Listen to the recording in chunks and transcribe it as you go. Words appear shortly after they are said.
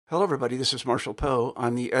Hello, everybody. This is Marshall Poe.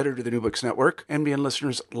 I'm the editor of the New Books Network. NBN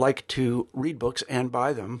listeners like to read books and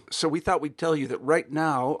buy them. So we thought we'd tell you that right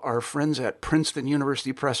now, our friends at Princeton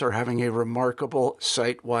University Press are having a remarkable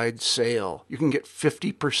site-wide sale. You can get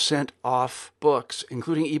 50% off books,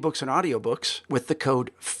 including ebooks and audiobooks, with the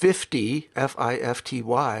code 50,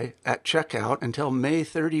 F-I-F-T-Y, at checkout until May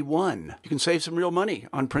 31. You can save some real money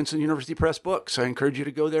on Princeton University Press books. I encourage you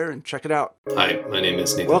to go there and check it out. Hi, my name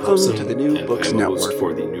is Nathan Welcome Hobson, to the New and Books I am a Network. host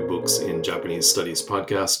for the New Books in Japanese Studies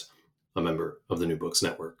podcast, a member of the New Books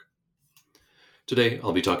Network. Today,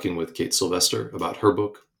 I'll be talking with Kate Sylvester about her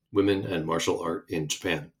book, Women and Martial Art in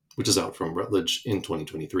Japan, which is out from Routledge in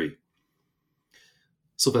 2023.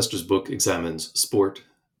 Sylvester's book examines sport,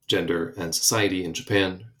 gender, and society in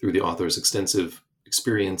Japan through the author's extensive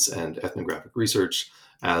experience and ethnographic research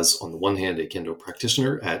as, on the one hand, a kendo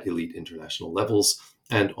practitioner at elite international levels,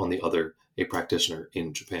 and on the other, a practitioner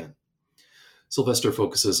in Japan. Sylvester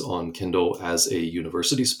focuses on kendo as a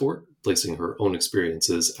university sport, placing her own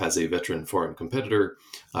experiences as a veteran foreign competitor,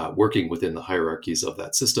 working within the hierarchies of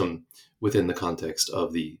that system, within the context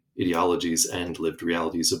of the ideologies and lived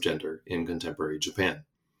realities of gender in contemporary Japan.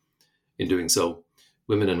 In doing so,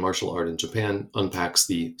 Women and Martial Art in Japan unpacks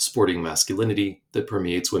the sporting masculinity that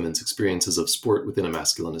permeates women's experiences of sport within a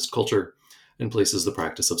masculinist culture, and places the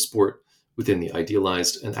practice of sport within the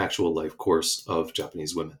idealized and actual life course of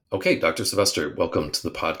Japanese women. Okay, Dr. Sylvester, welcome to the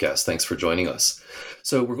podcast. Thanks for joining us.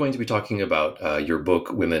 So we're going to be talking about your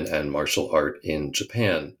book, Women and Martial Art in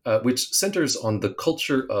Japan, which centers on the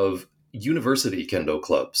culture of university kendo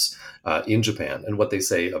clubs in Japan and what they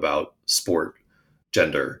say about sport,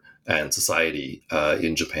 gender, and society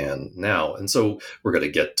in Japan now. And so we're going to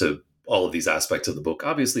get to all of these aspects of the book,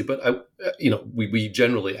 obviously, but we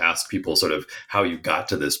generally ask people sort of how you got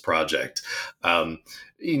to this project.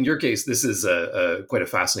 In your case, this is quite a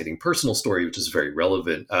fascinating personal story, which is very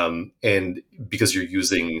relevant, and because you're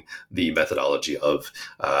using the methodology of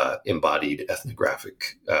the embodied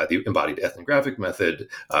ethnographic method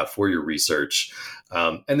for your research.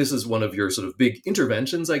 And this is one of your sort of big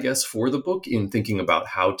interventions, I guess, for the book in thinking about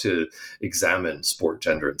how to examine sport,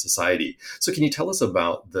 gender, and society. So can you tell us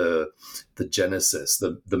about the genesis,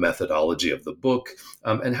 the methodology of the book,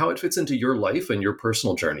 and how it fits into your life and your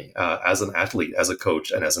personal journey as an athlete, as a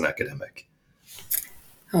coach, and as an academic?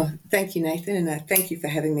 Oh, thank you, Nathan, and thank you for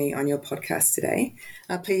having me on your podcast today.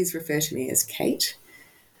 Please refer to me as Kate.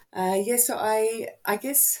 So I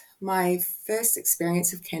guess my first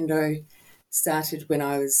experience of kendo started when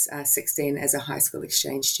I was 16 as a high school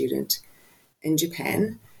exchange student in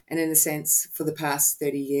Japan. And in a sense, for the past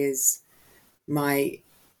 30 years, my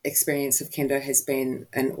experience of kendo has been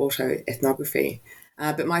an autoethnography.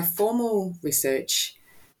 But my formal research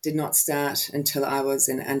did not start until I was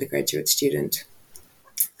an undergraduate student,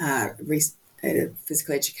 a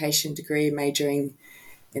physical education degree, majoring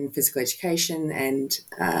in physical education and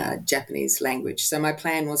Japanese language. So my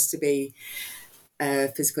plan was to be a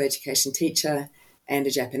physical education teacher and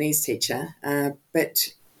a Japanese teacher. But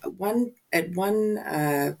at one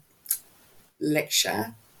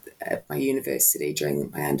lecture at my university during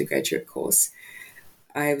my undergraduate course,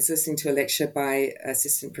 I was listening to a lecture by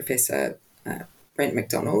Assistant Professor Brent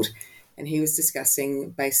McDonald, and he was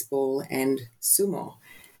discussing baseball and sumo.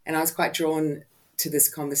 And I was quite drawn to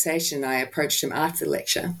this conversation. I approached him after the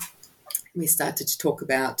lecture. We started to talk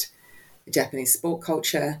about the Japanese sport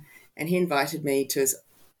culture, and he invited me to his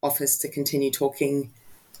office to continue talking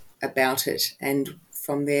about it. And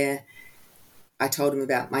from there, I told him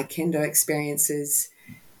about my kendo experiences,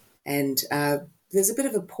 and there's a bit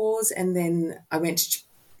of a pause, and then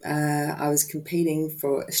I was competing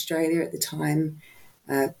for Australia at the time,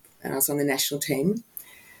 and I was on the national team.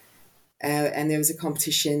 And there was a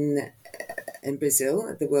competition in Brazil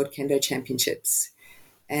at the World Kendo Championships.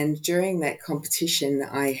 And during that competition,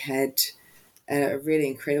 I had a really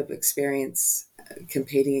incredible experience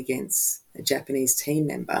competing against a Japanese team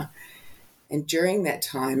member. And during that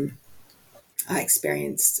time, I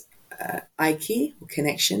experienced aiki, or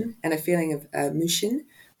connection, and a feeling of mushin,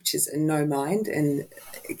 which is a no mind in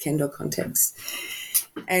a kendo context.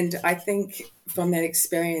 And I think from that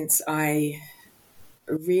experience, I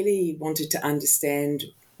really wanted to understand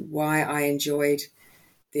why I enjoyed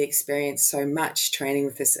the experience so much, training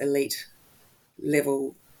with this elite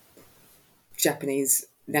level Japanese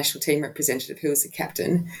national team representative who was the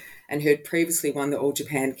captain and who had previously won the All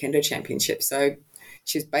Japan Kendo Championship. So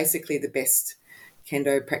she was basically the best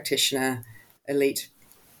kendo practitioner, elite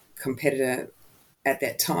competitor at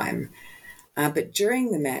that time. But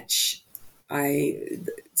during the match,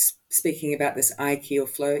 speaking about this aiki or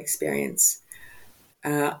flow experience,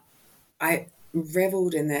 I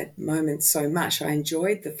reveled in that moment so much. I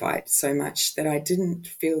enjoyed the fight so much that I didn't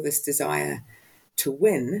feel this desire to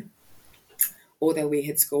win, although we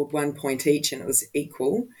had scored 1 point each and it was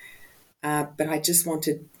equal. But I just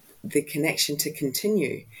wanted the connection to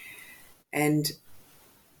continue. And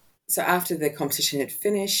so after the competition had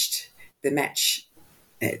finished, the match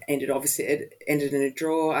ended in a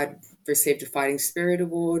draw. I received a Fighting Spirit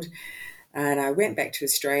Award, and I went back to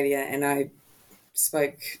Australia and I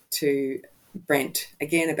spoke to Brent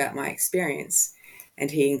again about my experience,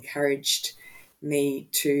 and he encouraged me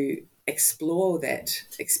to explore that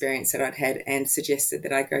experience that I'd had and suggested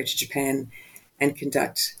that I go to Japan and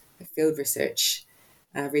conduct field research,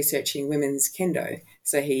 researching women's kendo.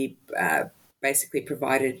 So he basically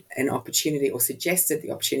provided an opportunity, or suggested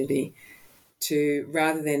the opportunity, to,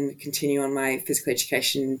 rather than continue on my physical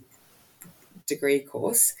education degree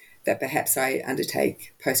course, that perhaps I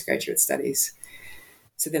undertake postgraduate studies.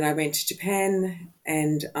 So then I went to Japan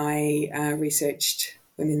and I researched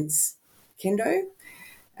women's kendo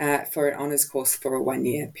for an honours course for a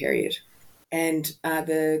 1-year period. And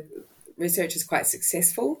the research is quite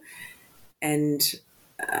successful. And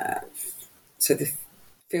so the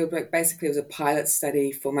fieldwork basically was a pilot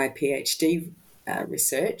study for my PhD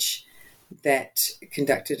research that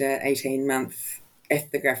conducted an 18-month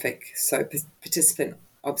ethnographic, so participant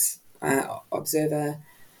observer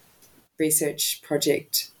research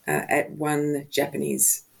project at one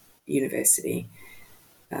Japanese university.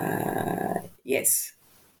 Yes.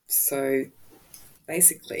 So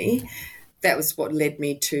basically, that was what led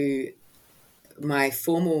me to my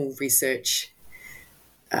formal research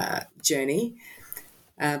journey.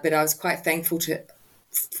 But I was quite thankful to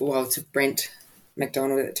Brent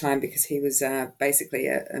McDonald at the time, because he was basically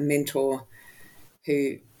a mentor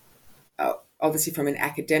who, obviously from an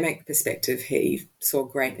academic perspective, he saw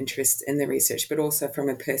great interest in the research, but also from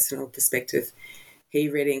a personal perspective, he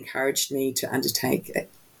really encouraged me to undertake a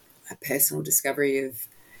personal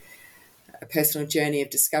journey of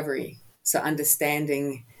discovery. So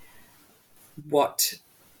understanding what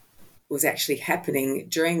was actually happening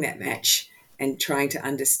during that match and trying to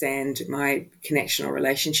understand my connection or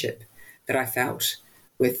relationship that I felt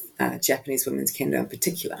with Japanese women's kendo in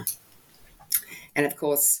particular. And of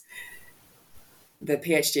course, the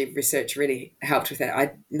PhD research really helped with that.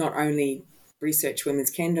 I not only researched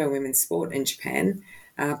women's kendo and women's sport in Japan,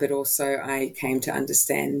 but also I came to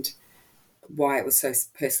understand why it was so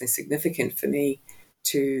personally significant for me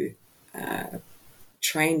to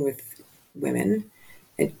train with women,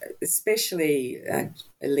 and especially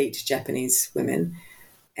elite Japanese women.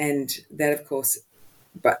 And that, of course,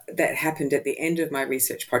 but that happened at the end of my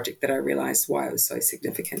research project, that I realized why it was so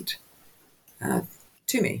significant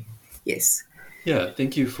to me. Yes. Yeah,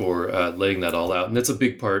 thank you for laying that all out. And that's a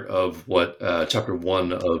big part of what chapter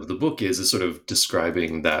 1 of the book is sort of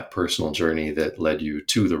describing that personal journey that led you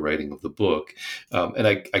to the writing of the book. And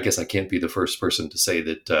I guess I can't be the first person to say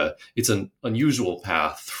that it's an unusual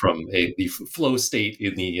path from the flow state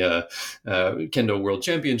in the Kendo World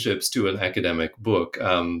Championships to an academic book.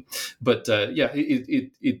 But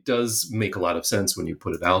it does make a lot of sense when you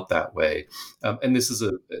put it out that way. And this is,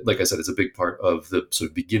 like I said, it's a big part of the sort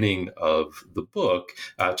of beginning of the book,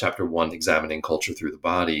 chapter 1, examining culture through the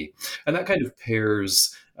body. And that kind of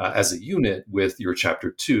pairs as a unit with your chapter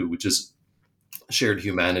 2, which is shared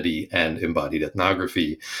humanity and embodied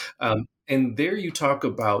ethnography. And there you talk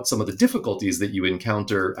about some of the difficulties that you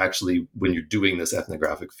encounter actually when you're doing this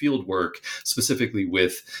ethnographic field work, specifically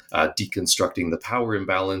with deconstructing the power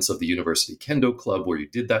imbalance of the University Kendo Club where you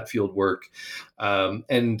did that field work,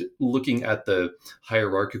 and looking at the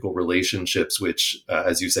hierarchical relationships, which,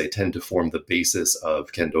 as you say, tend to form the basis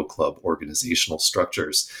of Kendo Club organizational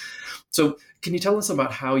structures. So can you tell us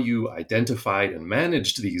about how you identified and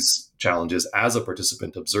managed these challenges as a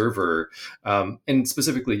participant observer? And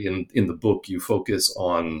specifically in the book, you focus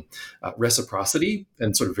on reciprocity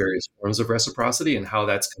and sort of various forms of reciprocity and how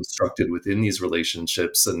that's constructed within these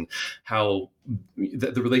relationships, and how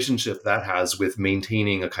the relationship that has with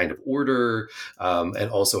maintaining a kind of order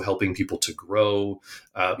and also helping people to grow.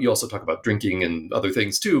 You also talk about drinking and other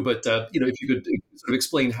things too, but if you could sort of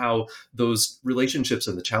explain how those relationships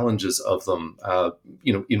and the challenges of them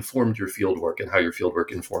informed your fieldwork, and how your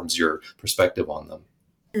fieldwork informs your perspective on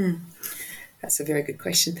them. That's a very good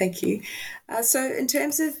question. Thank you. So in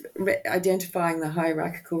terms of identifying the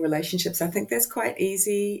hierarchical relationships, I think that's quite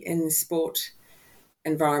easy in sport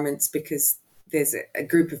environments because there's a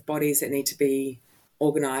group of bodies that need to be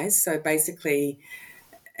organised. So basically,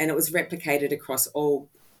 and it was replicated across all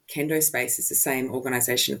kendo spaces, the same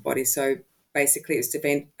organisation of bodies. So basically, it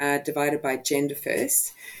was divided by gender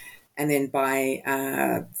first, and then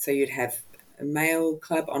by, so you'd have a male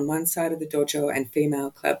club on one side of the dojo and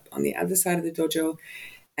female club on the other side of the dojo.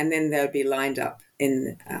 And then they would be lined up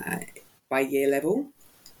in by year level.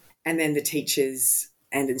 And then the teachers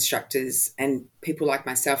and instructors and people like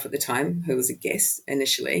myself at the time, who was a guest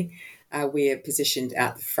initially, we're positioned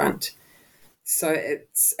out the front. So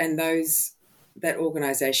that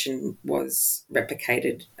organisation was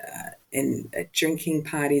replicated in drinking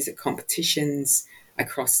parties, at competitions,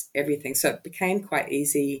 across everything. So it became quite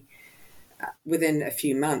easy within a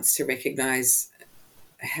few months to recognise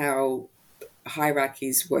how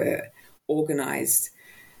hierarchies were organised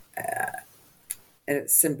at a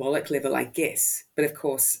symbolic level, I guess. But of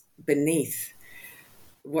course, beneath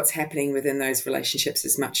what's happening within those relationships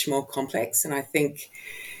is much more complex. And I think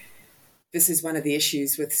this is one of the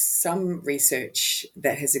issues with some research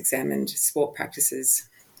that has examined sport practices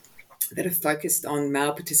that have focused on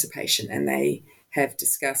male participation, and they have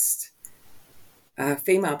discussed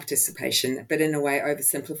female participation, but in a way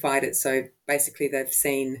oversimplified it. So basically they've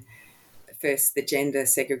seen first the gender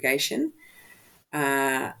segregation,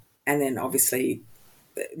 and then obviously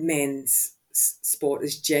men's sport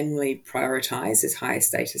is generally prioritised as higher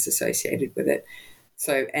status associated with it.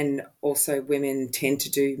 So, and also women tend to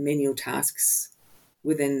do menial tasks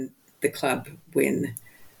within the club when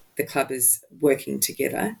the club is working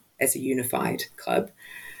together as a unified club.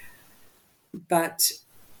 But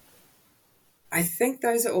I think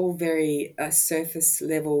those are all very surface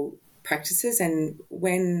level practices, and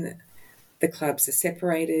when the clubs are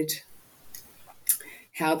separated,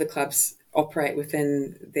 how the clubs operate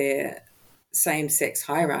within their same-sex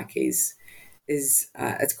hierarchies is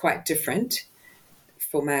it's quite different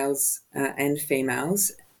for males and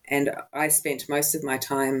females. And I spent most of my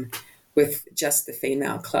time with just the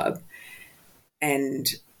female club. And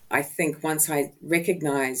I think once I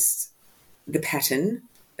recognised the pattern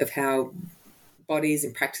of how bodies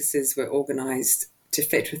and practices were organised to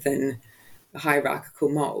fit within a hierarchical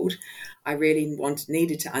mould, I really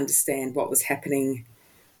needed to understand what was happening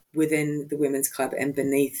within the women's club and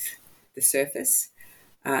beneath the surface.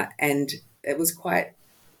 And it was quite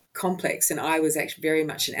complex, and I was actually very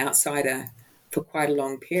much an outsider for quite a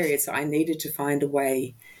long period. So I needed to find a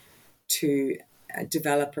way to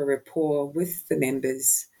develop a rapport with the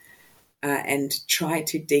members and try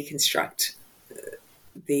to deconstruct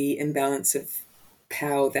the imbalance of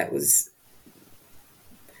power that was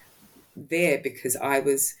there, because I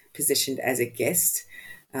was positioned as a guest.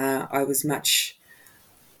 I was much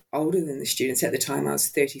older than the students. At the time, I was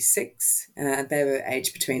 36. They were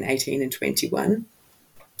aged between 18 and 21.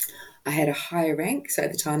 I had a higher rank. So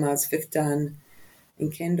at the time, I was 5th Dan in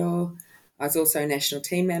Kendo. I was also a national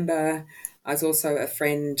team member. I was also a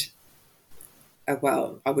friend.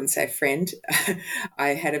 Well, I wouldn't say a friend. I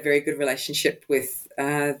had a very good relationship with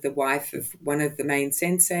the wife of one of the main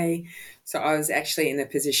sensei. So I was actually in a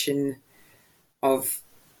position of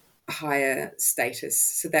higher status.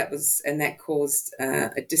 So that caused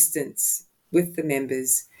a distance with the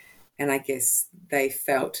members. And I guess they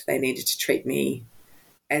felt they needed to treat me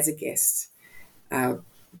as a guest.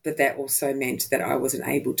 But that also meant that I wasn't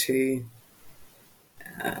able to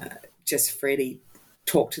just freely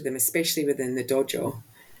talk to them, especially within the dojo.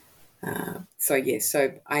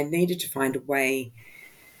 So I needed to find a way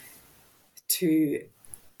to,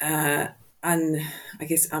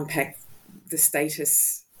 unpack the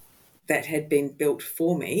status that had been built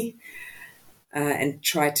for me and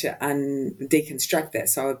try to deconstruct that,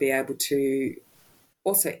 so I would be able to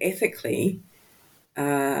also ethically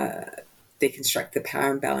deconstruct the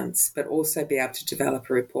power imbalance, but also be able to develop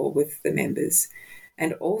a rapport with the members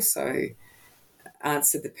and also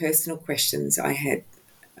answer the personal questions I had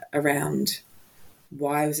around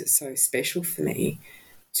why was it so special for me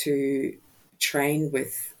to train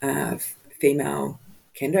with female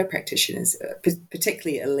kendo practitioners,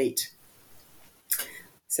 particularly elite.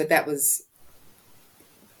 So that was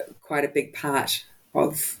quite a big part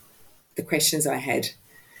of the questions I had.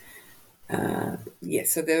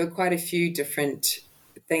 So there were quite a few different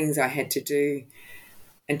things I had to do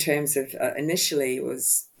in terms of initially it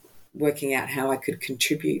was working out how I could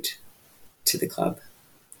contribute to the club.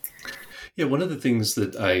 Yeah, one of the things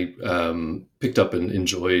that I picked up and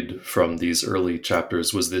enjoyed from these early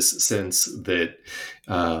chapters was this sense that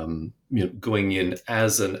going in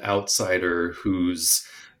as an outsider whose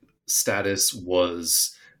status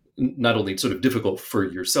was not only sort of difficult for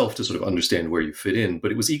yourself to sort of understand where you fit in,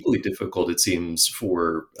 but it was equally difficult, it seems,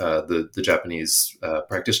 for the Japanese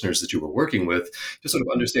practitioners that you were working with to sort of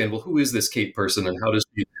understand, well, who is this Kate person and how does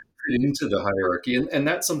she into the hierarchy. And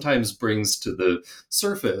that sometimes brings to the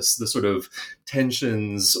surface the sort of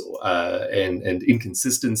tensions and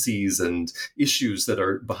inconsistencies and issues that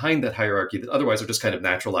are behind that hierarchy that otherwise are just kind of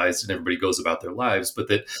naturalized and everybody goes about their lives. But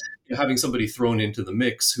that having somebody thrown into the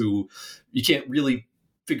mix who you can't really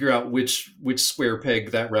figure out which square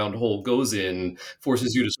peg that round hole goes in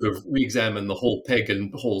forces you to sort of re-examine the whole peg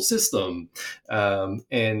and whole system.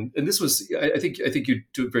 And this was, I think you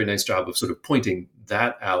do a very nice job of sort of pointing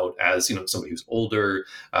that out as, somebody who's older,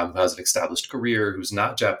 who has an established career, who's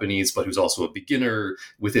not Japanese, but who's also a beginner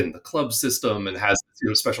within the club system and has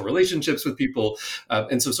special relationships with people.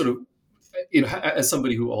 And so sort of, as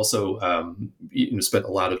somebody who also spent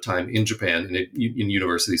a lot of time in Japan in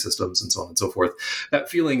university systems and so on and so forth, that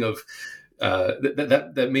feeling of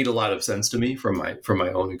that made a lot of sense to me from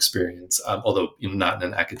my own experience. Although not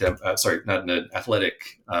in an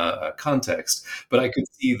athletic context, but I could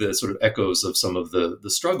see the sort of echoes of some of the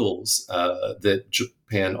struggles that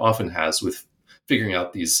Japan often has with figuring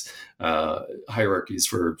out these hierarchies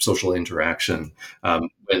for social interaction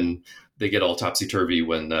when they get all topsy-turvy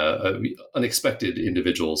when unexpected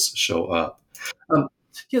individuals show up.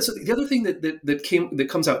 So the other thing that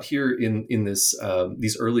comes out here in this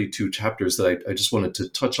these early two chapters that I just wanted to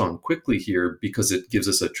touch on quickly here, because it gives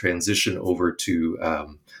us a transition over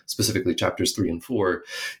to specifically chapters 3 and 4,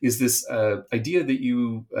 is this idea that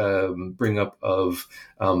you bring up of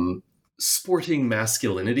sporting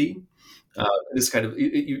masculinity. This kind of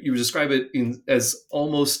you describe it as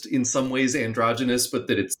almost in some ways androgynous, but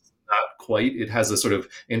that it's not quite. It has a sort of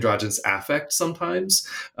androgynous affect sometimes.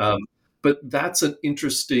 But that's an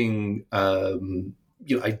interesting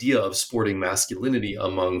idea of sporting masculinity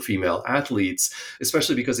among female athletes,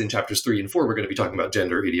 especially because in chapters 3 and 4, we're going to be talking about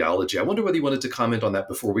gender ideology. I wonder whether you wanted to comment on that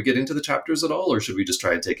before we get into the chapters at all, or should we just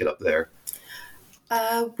try and take it up there?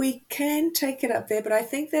 We can take it up there, but I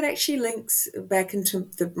think that actually links back into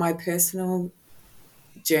my personal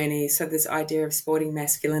journey. So this idea of sporting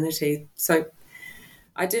masculinity. So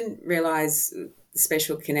I didn't realize the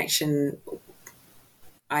special connection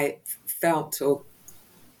I felt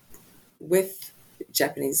with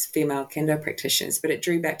Japanese female kendo practitioners, but it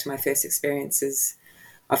drew back to my first experiences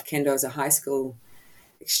of kendo as a high school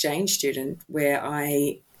exchange student, where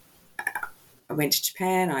I went to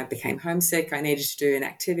Japan. I became homesick. I needed to do an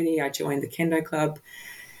activity. I joined the kendo club.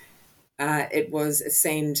 It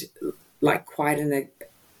seemed like quite a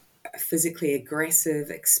physically aggressive,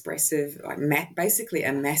 expressive, basically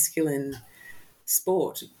a masculine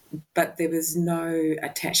sport, but there was no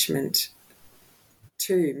attachment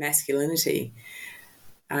to masculinity.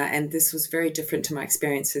 And this was very different to my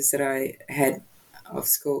experiences that I had of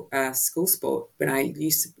school sport, when I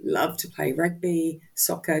used to love to play rugby,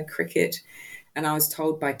 soccer, cricket. And I was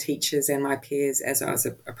told by teachers and my peers as I was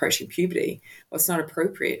approaching puberty, well, it's not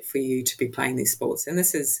appropriate for you to be playing these sports. And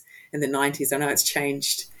this is in the 90s. I know it's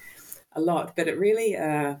changed a lot, but it really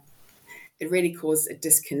caused a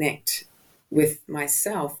disconnect with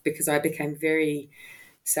myself, because I became very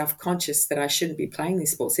self-conscious that I shouldn't be playing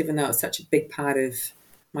these sports, even though it's such a big part of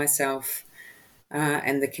myself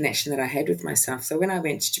and the connection that I had with myself. So when I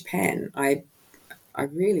went to Japan, I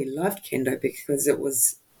really loved kendo, because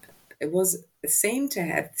it seemed to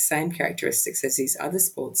have the same characteristics as these other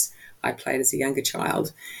sports I played as a younger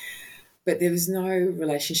child, but there was no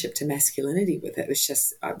relationship to masculinity with it. It was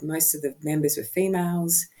just most of the members were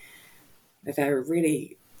females. They were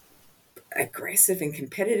really aggressive and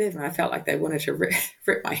competitive, and I felt like they wanted to rip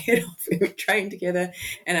my head off. We would train together.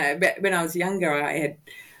 And when I was younger, I had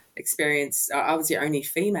experienced, I was the only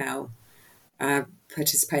female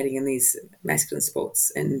participating in these masculine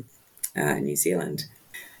sports in New Zealand.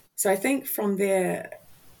 So I think from there,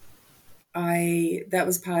 that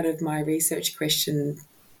was part of my research question,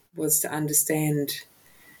 was to understand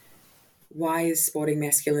why is sporting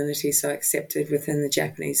masculinity so accepted within the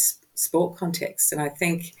Japanese sport context. And I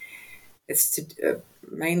think it's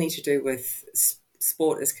mainly to do with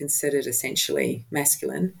sport is considered essentially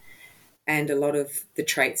masculine, and a lot of the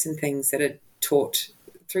traits and things that are taught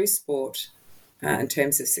through sport in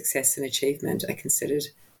terms of success and achievement are considered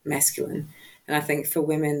masculine. And I think for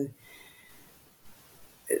women,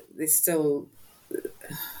 there's still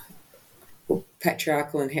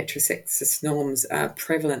patriarchal and heterosexist norms are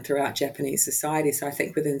prevalent throughout Japanese society. So I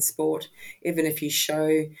think within sport, even if you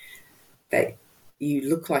show that you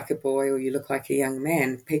look like a boy or you look like a young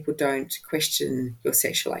man, people don't question your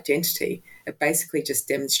sexual identity. It basically just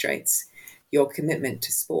demonstrates your commitment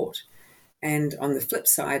to sport. And on the flip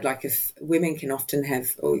side, like if women can often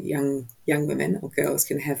have, or young women or girls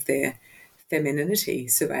can have their femininity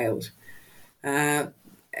surveilled, and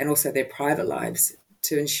also their private lives,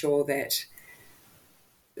 to ensure that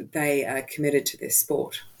they are committed to their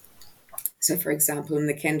sport. So, for example, in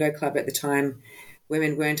the kendo club at the time,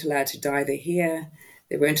 women weren't allowed to dye their hair,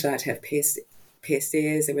 they weren't allowed to have pierced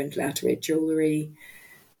ears, they weren't allowed to wear jewellery.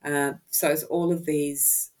 So it's all of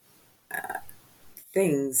these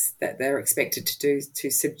things that they're expected to do to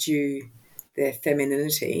subdue their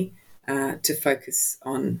femininity to focus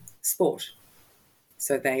on sport.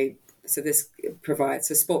 So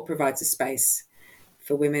sport provides a space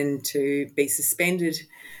for women to be suspended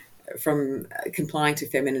from complying to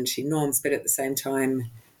femininity norms, but at the same time,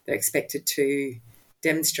 they're expected to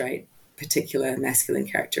demonstrate particular masculine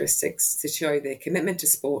characteristics to show their commitment to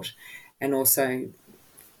sport and also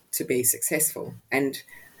to be successful. And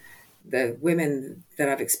the women that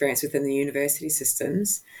I've experienced within the university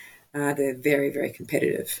systems, they're very, very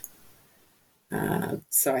competitive.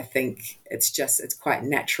 So I think it's quite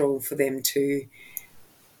natural for them to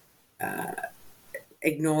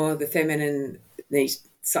ignore the feminine need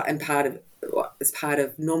and as part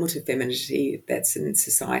of normative femininity that's in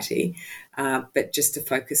society, but just to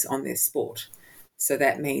focus on their sport. So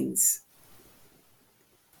that means,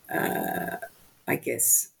 I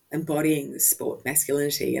guess, embodying the sport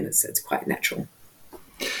masculinity, and it's quite natural.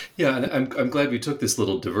 Yeah, and I'm glad we took this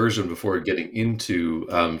little diversion before getting into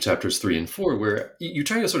chapters 3 and 4, where you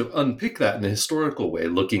try to sort of unpick that in a historical way,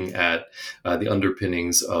 looking at the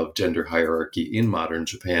underpinnings of gender hierarchy in modern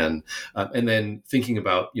Japan, and then thinking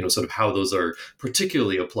about, sort of how those are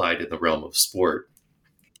particularly applied in the realm of sport.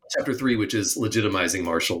 Chapter 3, which is legitimizing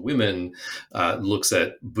martial women, looks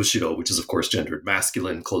at Bushido, which is, of course, gendered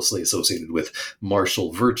masculine, closely associated with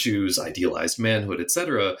martial virtues, idealized manhood,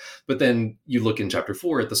 etc. But then you look in chapter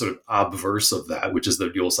 4 at the sort of obverse of that, which is the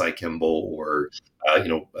Ryosai Kembo, or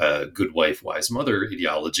good wife, wise mother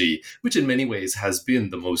ideology, which in many ways has been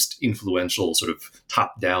the most influential sort of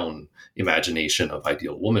top-down imagination of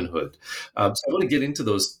ideal womanhood. So I want to get into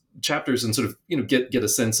those chapters and sort of get a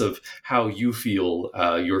sense of how you feel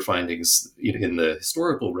your findings in the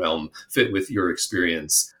historical realm fit with your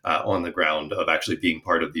experience on the ground of actually being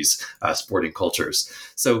part of these sporting cultures.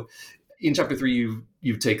 So in chapter 3,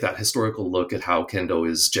 you take that historical look at how kendo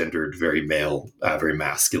is gendered very male, very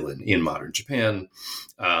masculine in modern Japan,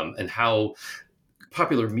 and how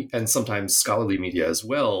popular and sometimes scholarly media as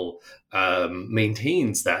well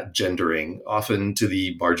maintains that gendering, often to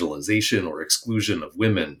the marginalization or exclusion of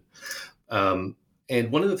women. And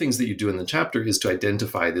one of the things that you do in the chapter is to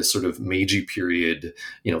identify this sort of Meiji period,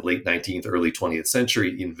 late 19th, early 20th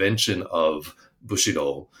century invention of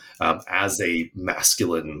Bushido as a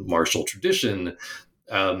masculine martial tradition,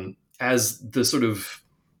 as the sort of,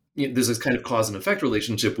 there's this kind of cause and effect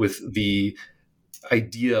relationship with the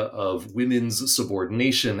idea of women's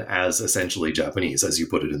subordination as essentially Japanese, as you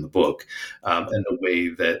put it in the book, and the way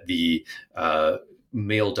that the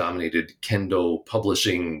male-dominated kendo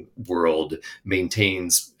publishing world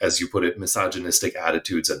maintains, as you put it, misogynistic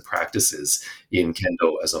attitudes and practices in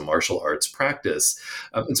kendo as a martial arts practice.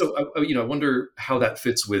 And so, I wonder how that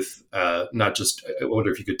fits with not just, I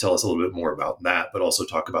wonder if you could tell us a little bit more about that, but also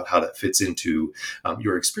talk about how that fits into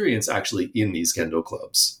your experience actually in these kendo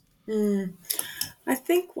clubs. I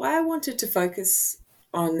think why I wanted to focus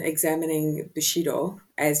on examining Bushido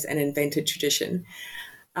as an invented tradition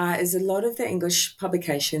is a lot of the English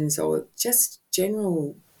publications, or just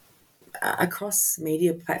general across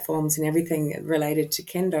media platforms and everything related to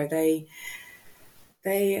kendo,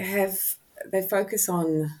 they focus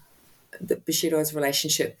on the Bushido's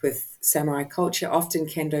relationship with samurai culture. Often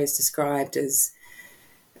kendo is described as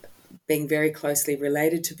being very closely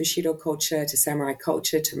related to Bushido culture, to samurai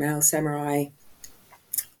culture, to male samurai.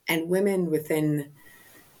 And women within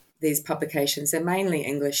these publications, they're mainly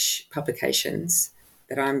English publications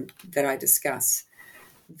that I discuss,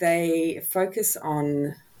 they focus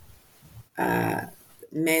on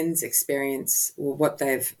men's experience, or what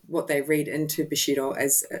they read into Bushido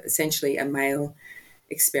as essentially a male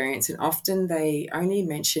experience. And often they only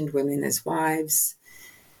mentioned women as wives,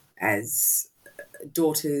 as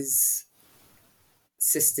daughters,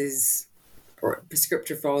 sisters, or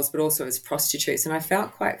prescriptive roles, but also as prostitutes. And I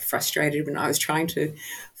felt quite frustrated when I was trying to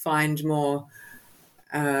find more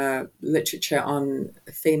literature on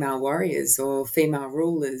female warriors or female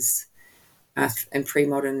rulers in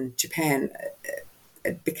pre-modern Japan.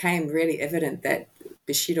 It became really evident that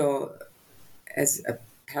Bushido as a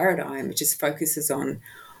paradigm just focuses on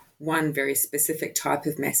one very specific type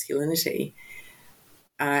of masculinity.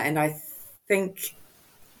 And I think,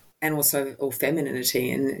 and also or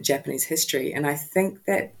femininity in Japanese history. And I think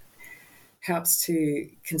that helps to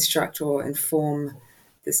construct or inform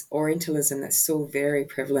this Orientalism that's still very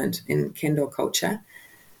prevalent in kendo culture.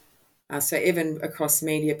 So even across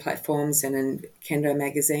media platforms and in kendo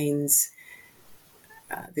magazines,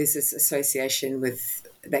 there's this association with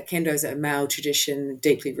that kendo is a male tradition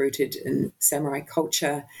deeply rooted in samurai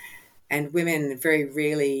culture, and women very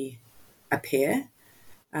rarely appear.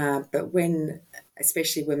 But when,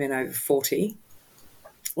 especially women over 40,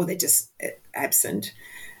 or they're just absent,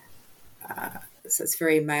 so it's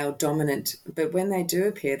very male dominant. But when they do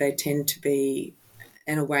appear, they tend to be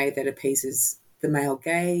in a way that appeases the male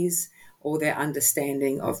gaze or their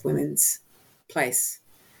understanding of women's place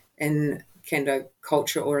in kendo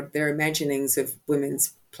culture, or their imaginings of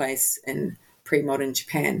women's place in pre-modern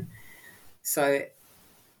Japan. So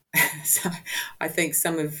I think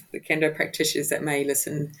some of the kendo practitioners that may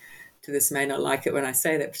listen to this may not like it when I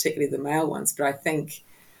say that, particularly the male ones, but I think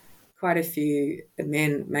quite a few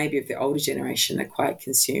men, maybe of the older generation, are quite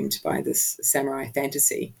consumed by this samurai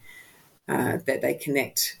fantasy, that they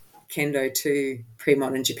connect kendo to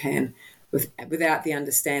pre-modern Japan without the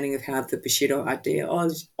understanding of how the Bushido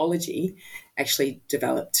ideology actually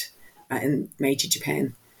developed in Meiji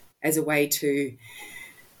Japan as a way to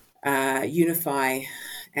unify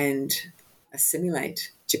and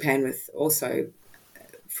assimilate Japan, with also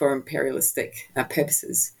for imperialistic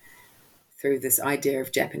purposes, through this idea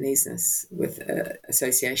of Japaneseness with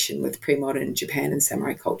association with pre-modern Japan and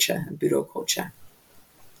samurai culture and Budo culture.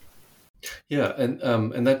 Yeah,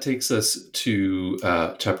 and that takes us to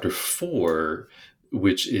chapter 4,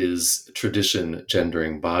 which is tradition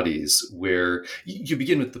gendering bodies, where you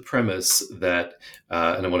begin with the premise that,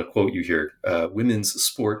 and I want to quote you here, women's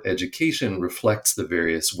sport education reflects the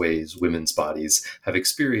various ways women's bodies have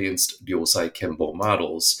experienced Ryosai Kembo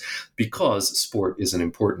models, because sport is an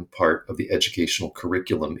important part of the educational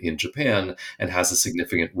curriculum in Japan and has a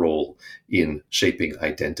significant role in shaping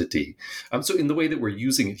identity. So in the way that we're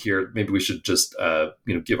using it here, maybe we should just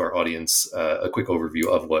give our audience a quick overview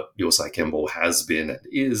of what Ryosai Kembo has been and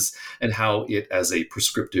is, and how it, as a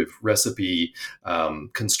prescriptive recipe,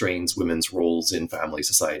 constrains women's roles in family,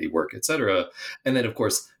 society, work, etc. And then, of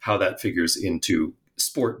course, how that figures into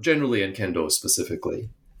sport generally and kendo specifically.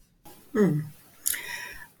 So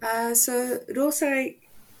Ryosai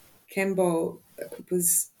Kembo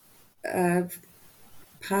was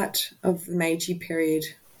part of the Meiji period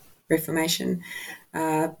Reformation,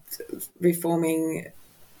 reforming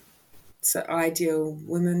ideal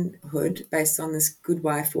womanhood based on this good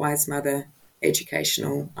wife, wise mother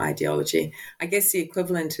educational ideology. I guess the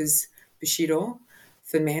equivalent is Bushido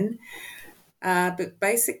for men. But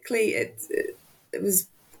basically it was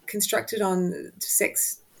constructed on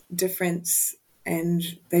sex difference, and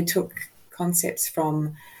they took concepts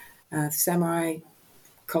from samurai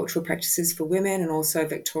cultural practices for women and also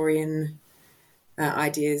Victorian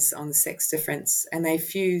ideas on the sex difference, and they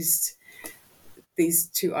fused these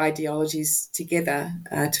two ideologies together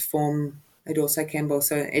to form Ryosai Kembo,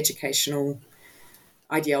 so an educational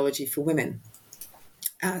ideology for women.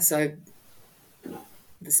 So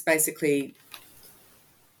this basically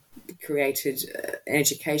created an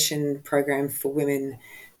education program for women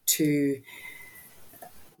to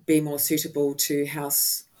be more suitable to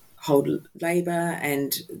household labour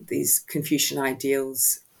and these Confucian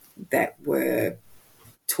ideals that were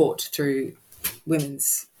taught through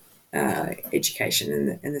women's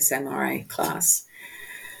education in the samurai class.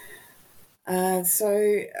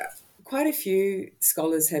 So quite a few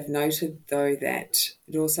scholars have noted, though, that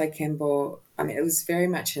Ryosai Kembo, it was very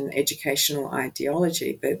much an educational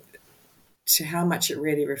ideology, but to how much it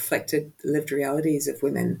really reflected the lived realities of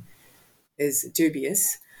women is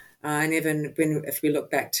dubious. And even if we look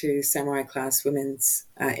back to samurai class women's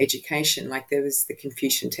education, like there was the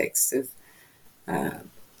Confucian text of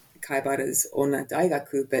Kaibara's Onna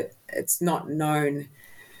Daigaku, but it's not known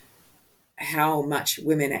how much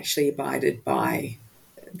women actually abided by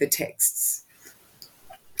the texts.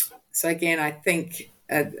 So again, I think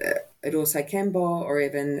Ryosai Kembo, or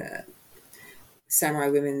even samurai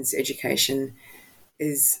women's education,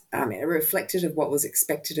 is reflective of what was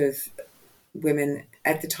expected of women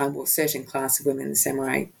at the time, or a certain class of women, the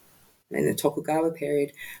samurai in the Tokugawa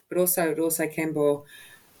period, but also Ryosai Kembo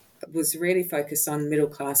was really focused on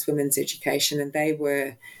middle-class women's education, and they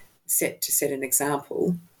were set to set an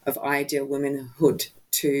example of ideal womanhood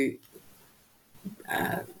to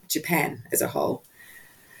Japan as a whole.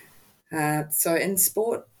 So in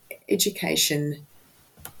sport education,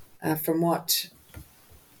 from what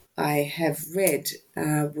I have read,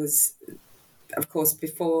 was, of course,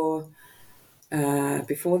 before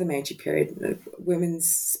the Meiji period, women's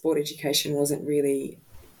sport education wasn't really,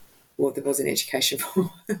 well, there was an education for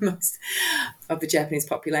most of the Japanese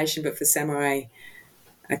population, but for samurai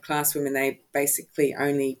class women, they basically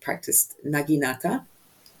only practiced naginata,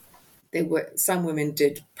 There were some women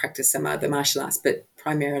did practice some other martial arts, but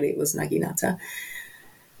primarily it was naginata.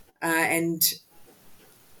 And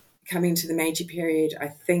coming to the Meiji period, I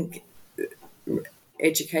think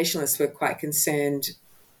educationalists were quite concerned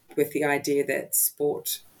with the idea that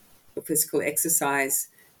sport or physical exercise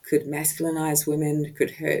could masculinize women,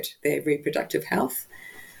 could hurt their reproductive health.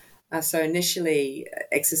 So initially,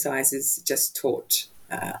 exercises just taught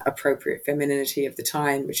appropriate femininity of the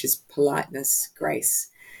time, which is politeness, grace,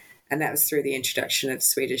 and that was through the introduction of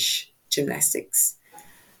Swedish gymnastics.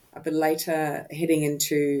 But later, heading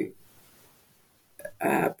into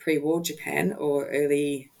pre-war Japan or in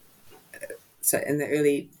the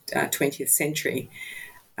early 20th century,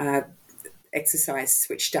 exercise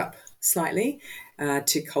switched up slightly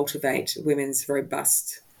to cultivate women's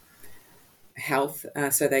robust health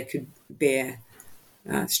so they could bear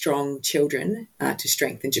strong children to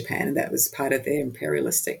strengthen Japan, and that was part of their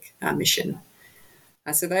imperialistic mission.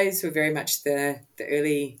 So those were very much the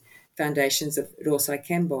early foundations of Rosai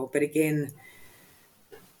Kenbo, but again,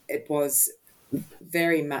 it was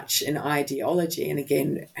very much an ideology, and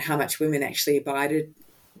again, how much women actually abided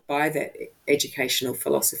by that educational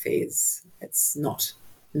philosophy it's not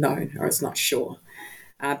known, or it's not sure.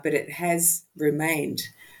 But it has remained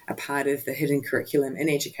a part of the hidden curriculum in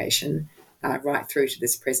education right through to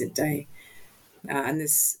this present day. And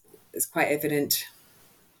this is quite evident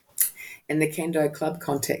in the Kendo club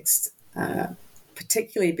context,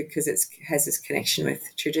 particularly because it has this connection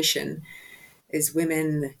with tradition, is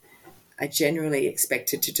women are generally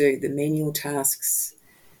expected to do the menial tasks,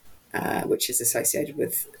 which is associated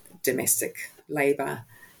with domestic labour.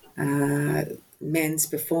 Men's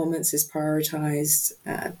performance is prioritised.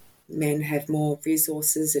 Men have more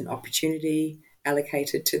resources and opportunity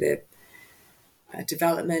allocated to their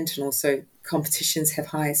development, and also competitions have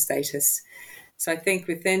higher status. So I think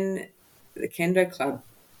within the Kendo club,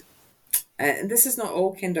 and this is not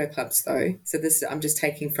all Kendo clubs though, so this I'm just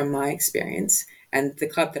taking from my experience, and the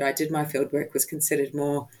club that I did my fieldwork was considered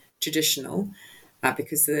more traditional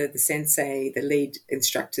because the sensei, the lead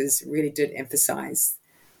instructors, really did emphasise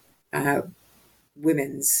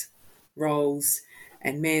women's roles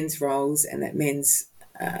and men's roles, and that men's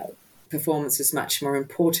performance was much more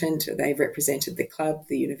important. They represented the club,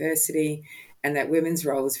 the university, and that women's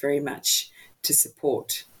role was very much to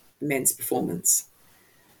support men's performance.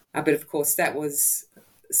 But of course, that was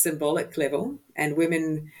symbolic level, and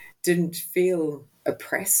women didn't feel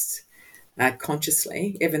oppressed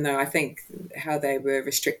consciously, even though I think how they were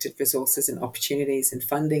restricted resources and opportunities and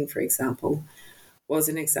funding, for example, was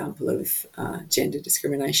an example of gender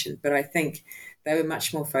discrimination. But I think they were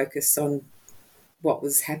much more focused on what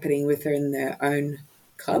was happening within their own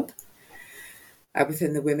club,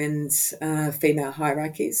 within the women's female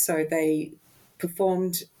hierarchies. So they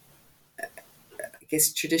performed, I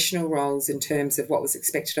guess, traditional roles in terms of what was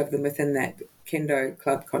expected of them within that Kendo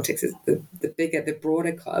club context, the bigger, the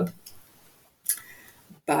broader club.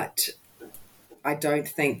 But I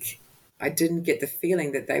didn't get the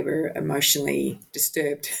feeling that they were emotionally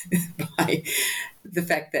disturbed by the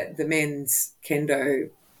fact that the men's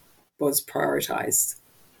Kendo was prioritised.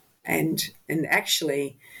 And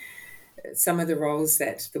actually, some of the roles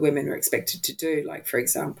that the women were expected to do, like, for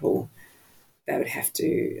example, they would have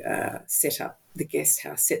to set up the guest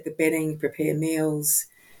house, set the bedding, prepare meals.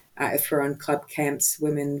 If we're on club camps,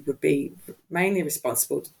 women would be mainly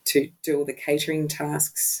responsible to do all the catering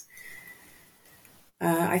tasks.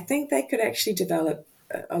 I think they could actually develop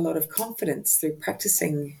a lot of confidence through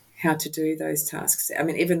practicing how to do those tasks. I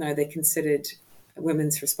mean, even though they're considered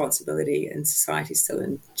women's responsibility in society still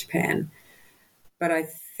in Japan, but I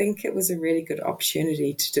think it was a really good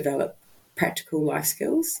opportunity to develop practical life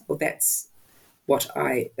skills. Well, that's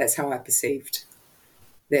how I perceived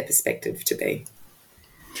their perspective to be.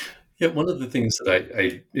 Yeah, one of the things that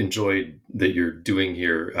I enjoyed that you're doing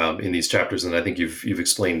here in these chapters, and I think you've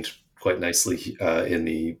explained quite nicely in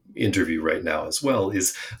the interview right now as well,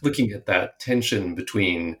 is looking at that tension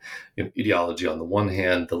between ideology on the one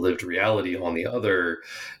hand, the lived reality on the other,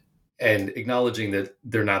 and acknowledging that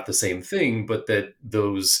they're not the same thing, but that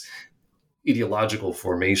those ideological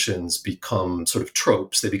formations become sort of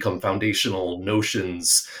tropes. They become foundational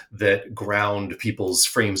notions that ground people's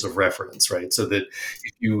frames of reference, right? So that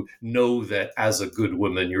if you know that as a good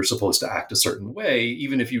woman, you're supposed to act a certain way,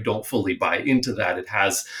 even if you don't fully buy into that, it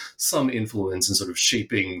has some influence in sort of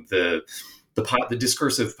shaping the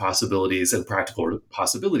discursive possibilities and practical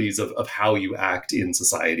possibilities of how you act in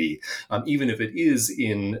society, even if it is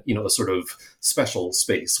in a sort of special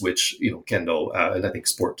space, which Kendo and I think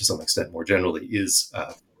sport to some extent more generally is.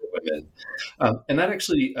 women. And that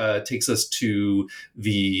actually takes us to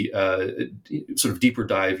the sort of deeper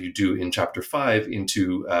dive you do in Chapter 5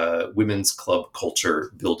 into women's club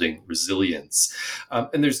culture building resilience.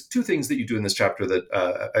 And there's two things that you do in this chapter that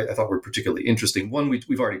I thought were particularly interesting. One,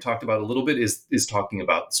 we've already talked about a little bit, is talking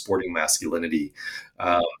about sporting masculinity.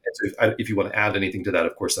 And so if you want to add anything to that,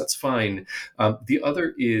 of course, that's fine. The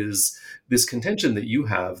other is this contention that you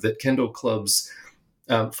have that kendo clubs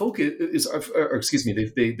focus is, or excuse me,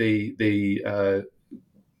 they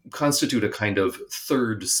constitute a kind of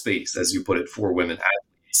third space, as you put it, for women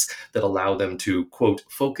athletes that allow them to, quote,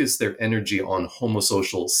 focus their energy on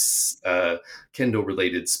homosocial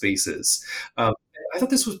kendo-related spaces. I thought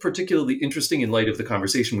this was particularly interesting in light of the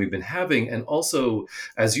conversation we've been having, and also,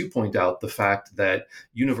 as you point out, the fact that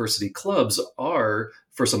university clubs are,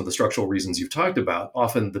 for some of the structural reasons you've talked about,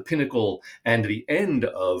 often the pinnacle and the end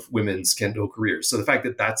of women's kendo careers. So the fact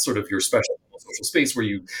that that's sort of your special social space where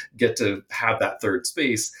you get to have that third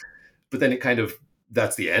space, but then it kind of,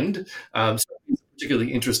 that's the end. So it's a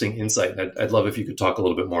particularly interesting insight, and I'd love if you could talk a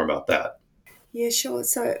little bit more about that. Yeah, sure.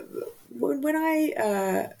 So when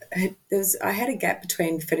I had a gap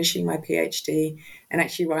between finishing my PhD and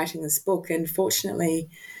actually writing this book, and fortunately,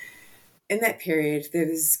 in that period, there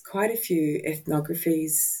was quite a few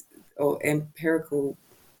ethnographies or empirical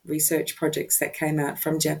research projects that came out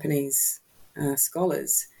from Japanese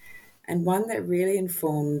scholars, and one that really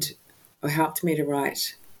informed or helped me to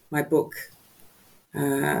write my book,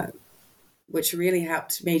 which really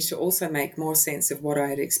helped me to also make more sense of what I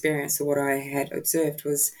had experienced or what I had observed,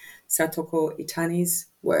 was Satoko Itani's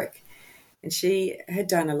work. And she had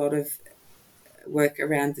done a lot of work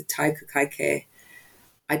around the Taiku Kaike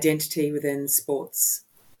identity within sports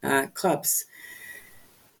clubs.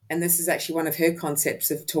 And this is actually one of her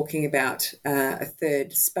concepts of talking about a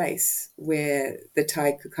third space where the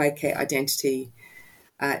Taiku Kaike identity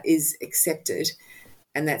is accepted.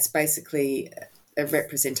 And that's basically a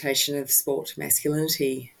representation of sport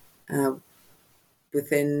masculinity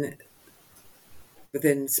within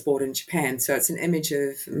sport in Japan. So it's an image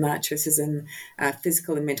of machoism,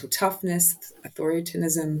 physical and mental toughness,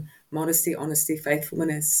 authoritarianism, modesty, honesty,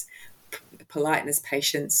 faithfulness, politeness,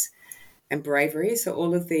 patience, and bravery. So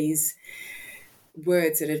all of these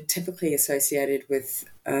words that are typically associated with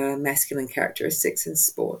masculine characteristics in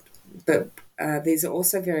sport. But these are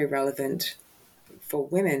also very relevant for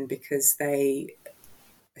women because they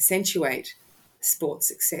accentuate sport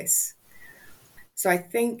success. So I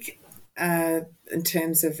think in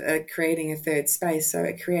terms of creating a third space, so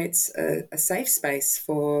it creates a safe space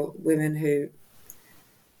for women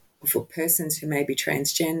for persons who may be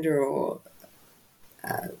transgender or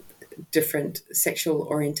different sexual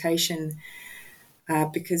orientation,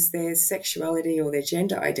 because their sexuality or their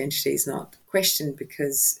gender identity is not questioned,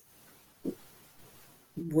 because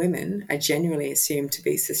women are generally assumed to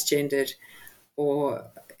be cisgendered or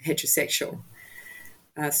heterosexual.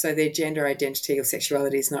 So their gender identity or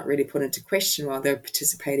sexuality is not really put into question while they're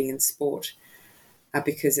participating in sport,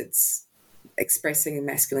 because it's expressing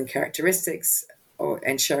masculine characteristics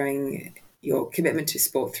and showing your commitment to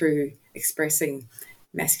sport through expressing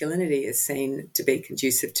masculinity is seen to be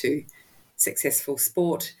conducive to successful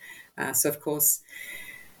sport. So, of course,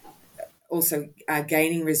 also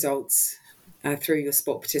gaining results through your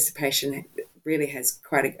sport participation really has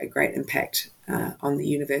quite a great impact on the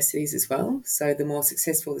universities as well. So the more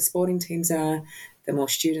successful the sporting teams are, the more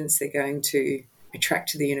students they're going to attract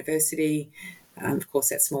to the university. Of course,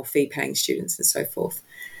 that's more fee-paying students and so forth.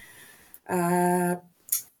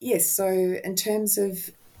 Yes, so in terms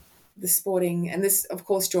of the sporting, and this, of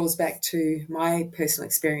course, draws back to my personal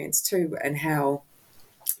experience too, and how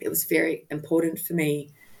it was very important for me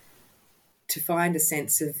to find a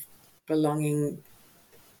sense of belonging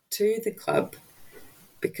to the club,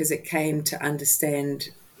 because it came to understand,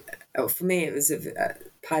 for me, it was a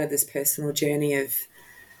part of this personal journey of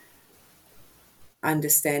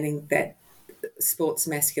understanding that sports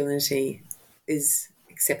masculinity is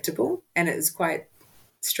acceptable. And it was quite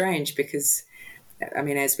strange because, I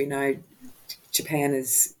mean, as we know, Japan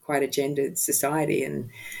is quite a gendered society, and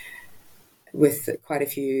with quite a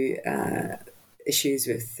few issues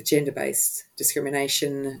with gender-based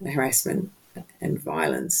discrimination, harassment, and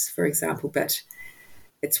violence, for example. But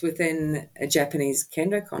it's within a Japanese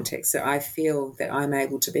kendo context that I feel that I'm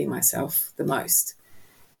able to be myself the most.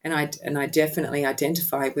 And I definitely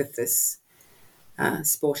identify with this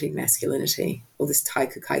sporting masculinity, or this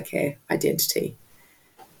Taiku Kaike identity.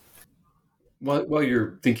 While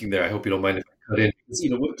you're thinking there, I hope you don't mind if I cut in. Because,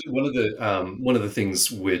 one of the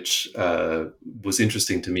things which was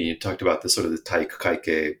interesting to me, you talked about the sort of the Taiku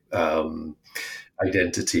Kaike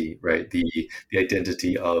identity, right? The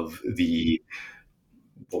identity of the,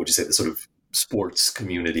 what would you say, the sort of sports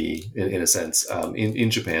community in a sense,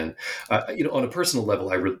 in Japan. On a personal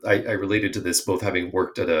level, I related to this both having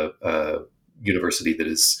worked at a university that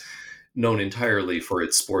is known entirely for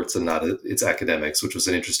its sports and not its academics, which was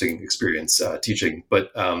an interesting experience teaching,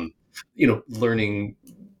 but learning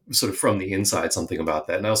sort of from the inside something about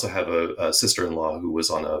that. And I also have a sister-in-law who was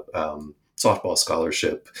on a softball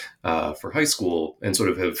scholarship for high school, and sort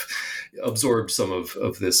of have absorbed some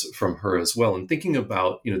of this from her as well. And thinking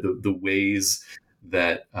about the ways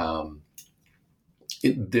that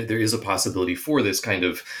there is a possibility for this kind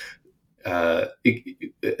of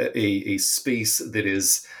a space that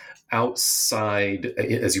is outside,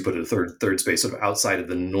 as you put it, a third space, sort of outside of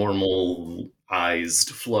the normalized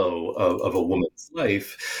flow of a woman's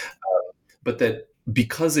life, but that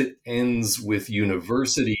because it ends with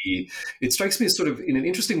university, it strikes me as sort of, in an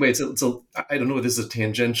interesting way, it's I don't know if this is a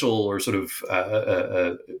tangential or sort of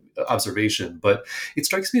observation, but it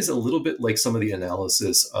strikes me as a little bit like some of the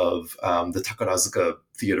analysis of the Takarazuka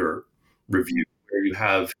Theater Review, where you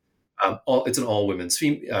have it's an all women's,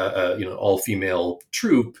 all female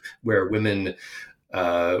troupe where women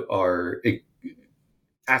are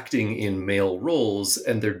acting in male roles,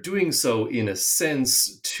 and they're doing so in a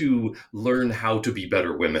sense to learn how to be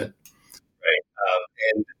better women, right?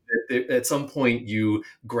 And at some point you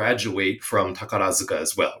graduate from Takarazuka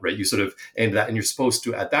as well, right? You sort of, and you're supposed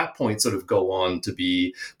to at that point sort of go on to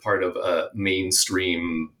be part of a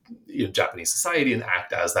mainstream Japanese society and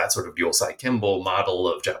act as that sort of Yosai Kembo model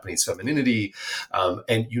of Japanese femininity,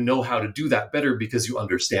 and you know how to do that better because you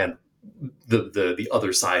understand the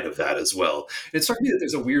other side of that as well. It struck me that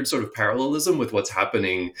there's a weird sort of parallelism with what's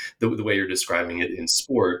happening the way you're describing it in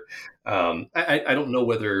sport. I don't know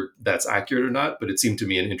whether that's accurate or not, but it seemed to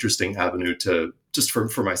me an interesting avenue to, just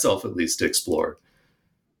for myself at least, to explore.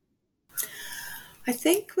 I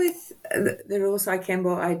think with the Rosai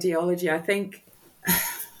Kembo ideology, I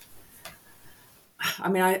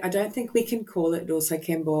don't think we can call it Rosai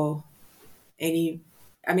Kembo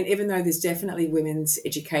even though there's definitely women's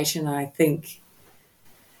education, I think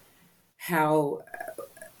how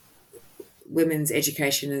women's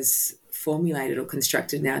education is formulated or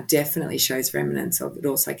constructed now definitely shows remnants of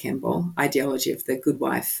Rosai Kembo ideology of the good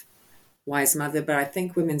wife, wise mother. But I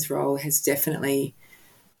think women's role has definitely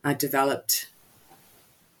developed,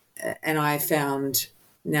 and I found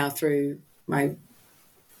now through my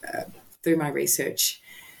research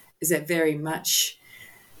is that very much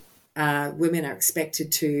women are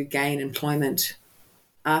expected to gain employment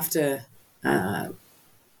after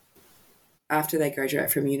they graduate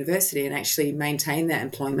from university and actually maintain that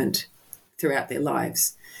employment throughout their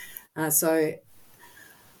lives. So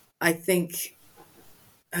I think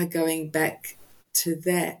going back to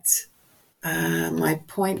that, my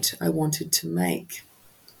point I wanted to make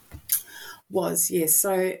was, yes,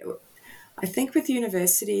 so I think with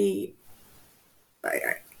university,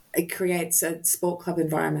 it creates a sport club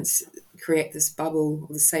environments, create this bubble,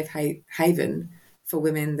 the safe haven for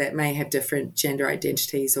women that may have different gender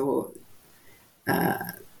identities or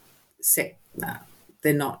they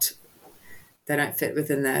don't fit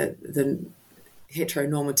within the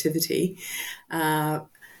heteronormativity.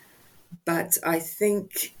 But I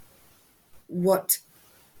think what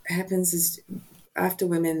happens is after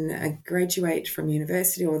women graduate from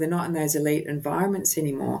university or they're not in those elite environments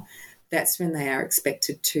anymore, that's when they are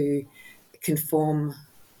expected to conform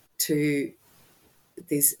to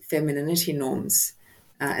these femininity norms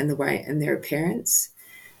in their appearance.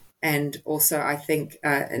 And also I think,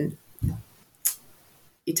 and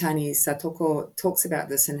Itani Satoko talks about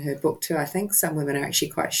this in her book too, I think some women are actually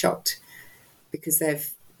quite shocked because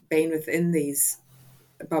they've been within these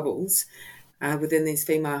bubbles, within these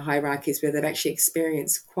female hierarchies where they've actually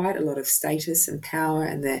experienced quite a lot of status and power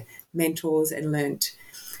and their mentors and learnt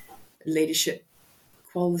leadership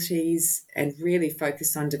qualities and really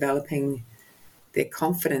focused on developing their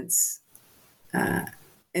confidence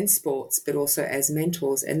in sports, but also as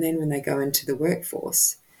mentors. And then when they go into the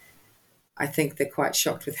workforce, I think they're quite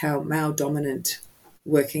shocked with how male-dominant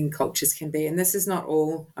working cultures can be. And this is not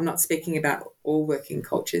all, I'm not speaking about all working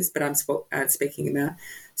cultures, but I'm speaking about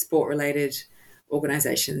sport-related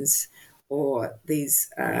organisations or these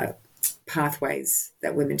pathways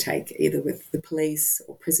that women take either with the police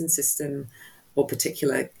or prison system or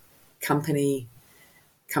particular companies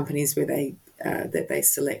where that they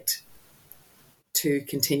select to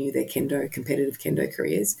continue their competitive kendo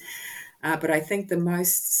careers. But I think the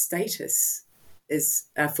most status is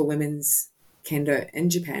for women's kendo in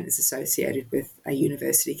Japan is associated with a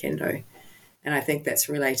university kendo. And I think that's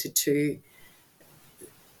related to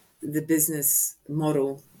the business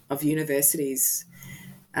model of universities,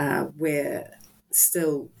 where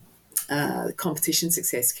still competition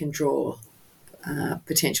success can draw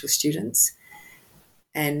potential students.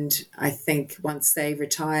 And I think once they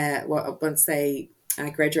retire, once they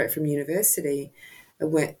graduate from university,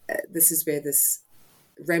 this is where this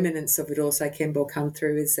remnants of it also can come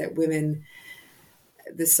through, is that women,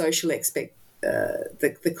 the social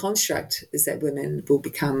the construct is that women will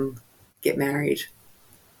get married,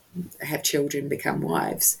 have children, become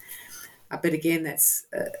wives. But again, that's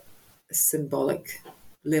a symbolic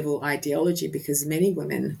level ideology, because many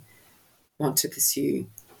women want to pursue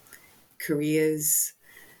careers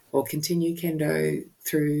or continue kendo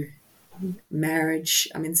through marriage.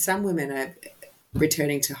 I mean, some women are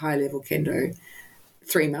returning to high-level kendo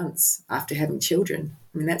 3 months after having children.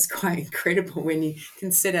 I mean, that's quite incredible when you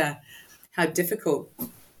consider how difficult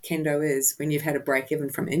kendo is when you've had a break even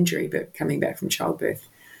from injury, but coming back from childbirth.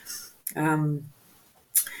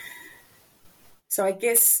 So I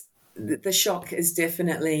guess the shock is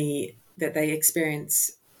definitely that they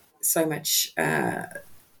experience so much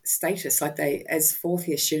status. Like as fourth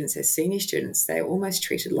year students, as senior students, they're almost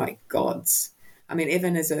treated like gods. I mean,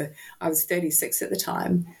 even I was 36 at the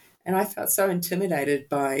time, and I felt so intimidated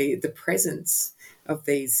by the presence of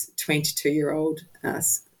these 22-year-old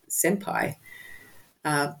senpai,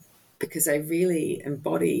 because they really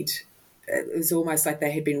embodied, it was almost like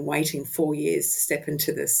they had been waiting 4 years to step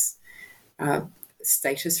into this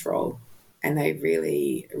status role, and they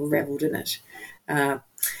really reveled in it.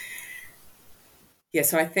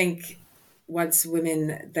 So I think once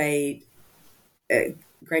women, they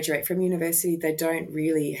graduate from university, they don't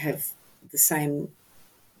really have the same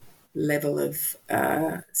level of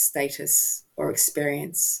status or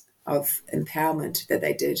experience of empowerment that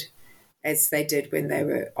they did when they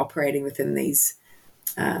were operating within these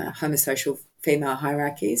homosocial female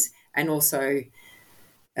hierarchies, and also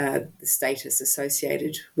the status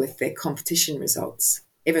associated with their competition results.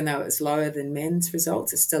 Even though it was lower than men's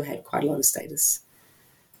results, it still had quite a lot of status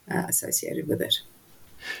associated with it.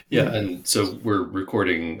 Yeah, and so we're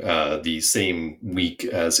recording the same week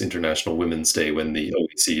as International Women's Day, when the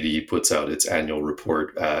OECD puts out its annual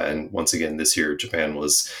report. And once again, this year, Japan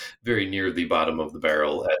was very near the bottom of the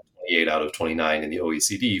barrel at 28 out of 29 in the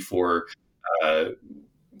OECD for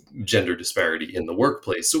gender disparity in the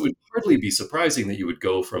workplace. So it would hardly be surprising that you would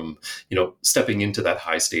go from, stepping into that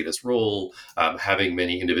high status role, having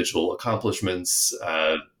many individual accomplishments,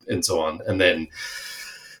 and so on, and then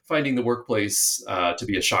finding the workplace to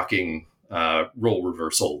be a shocking role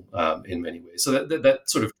reversal in many ways. So that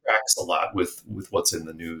sort of tracks a lot with what's in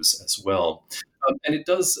the news as well. And it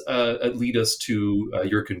does lead us to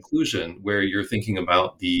your conclusion, where you're thinking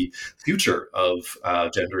about the future of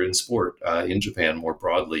gender in sport in Japan more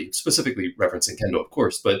broadly, specifically referencing kendo, of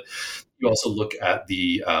course, but you also look at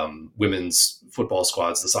the women's football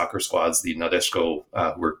squads, the soccer squads, the Nadeshiko,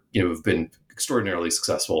 who have been extraordinarily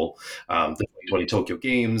successful, the 2020 Tokyo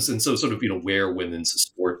Games, and so sort of where women's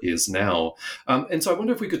sport is now. And so I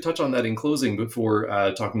wonder if we could touch on that in closing before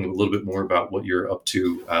talking a little bit more about what you're up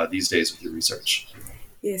to these days with your research.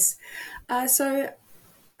 Yes. So,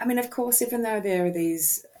 I mean, of course, even though there are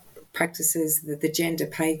these practices, the gender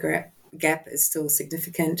pay gap is still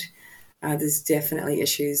significant. There's definitely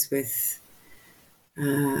issues with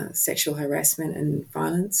sexual harassment and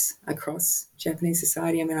violence across Japanese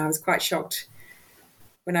society. I mean, I was quite shocked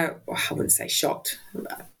when I wouldn't say shocked.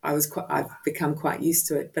 I've become quite used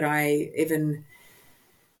to it, but even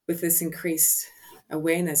with this increased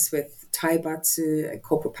awareness with taibatsu,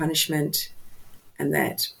 corporal punishment, and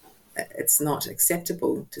that it's not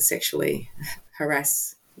acceptable to sexually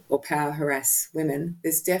harass or power harass women,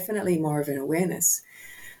 there's definitely more of an awareness.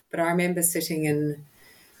 But I remember sitting in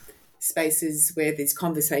spaces where these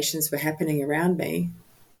conversations were happening around me,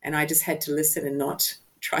 and I just had to listen and not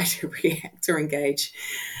try to react or engage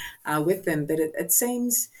with them. But it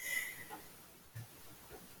seems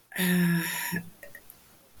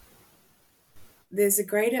there's a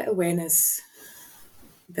greater awareness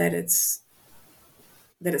that it's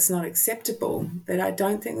not acceptable, but I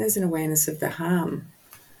don't think there's an awareness of the harm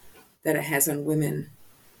that it has on women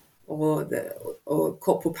or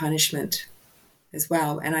corporal punishment as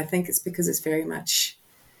well. And I think it's because it's very much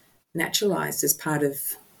naturalized as part of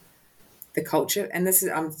the culture. And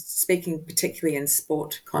I'm speaking particularly in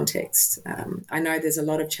sport context. I know there's a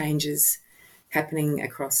lot of changes happening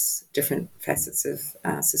across different facets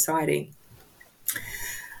of society.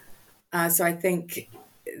 So I think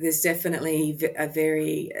there's definitely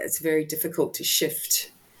it's very difficult to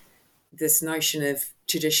shift this notion of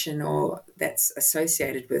tradition or that's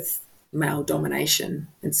associated with male domination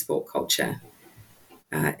in sport culture.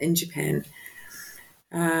 in Japan.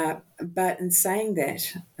 But in saying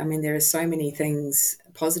that, I mean, there are so many things,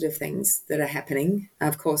 positive things that are happening.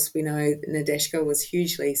 Of course, we know Nadeshiko was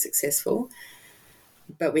hugely successful,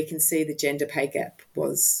 but we can see the gender pay gap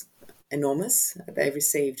was enormous. They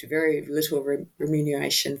received very little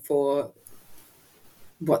remuneration for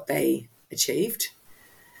what they achieved.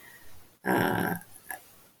 But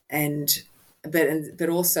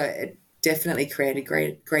also it definitely created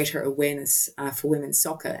greater awareness for women's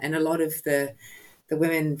soccer. And a lot of the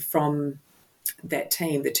women from that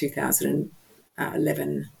team, the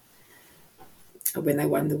 2011, when they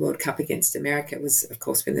won the World Cup against America, was, of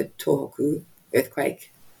course, when the Tohoku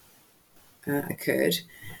earthquake occurred.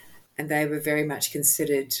 And they were very much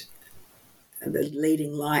considered the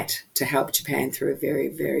leading light to help Japan through a very,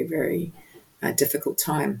 very, very difficult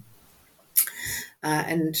time.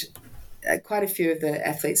 And quite a few of the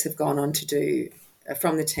athletes have gone on to do,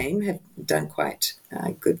 from the team, have done quite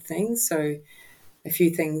good things. So a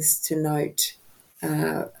few things to note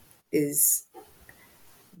is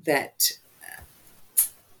that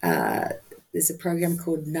there's a program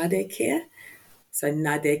called Nade Care. So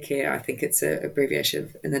Nade Care, I think it's an abbreviation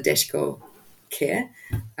of Nadeshiko Care.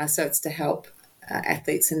 So it's to help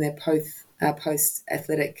athletes in their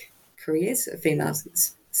post-athletic careers, females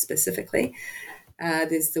specifically.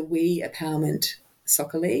 There's the We Empowerment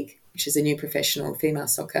Soccer League, which is a new professional female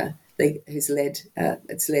soccer league it's led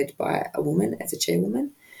by a woman as a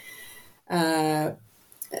chairwoman.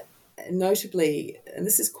 Notably, and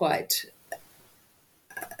this is quite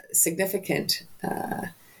significant,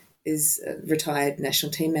 is retired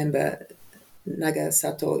national team member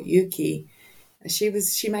Nagasato Yuki.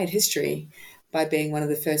 She made history by being one of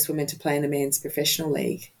the first women to play in the men's professional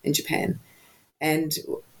league in Japan. And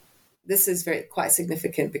this is quite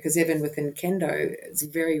significant because even within kendo, it's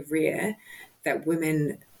very rare that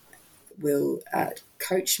women will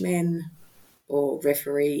coach men or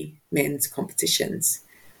referee men's competitions.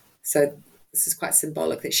 So this is quite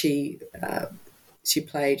symbolic that she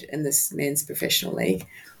played in this men's professional league.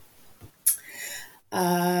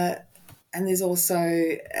 And there's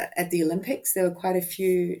also, at the Olympics, there were quite a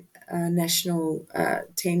few national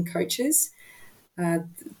team coaches. The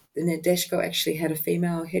Nadeshiko actually had a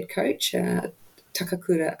female head coach,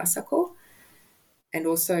 Takakura Asako, and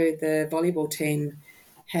also the volleyball team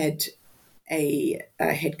had a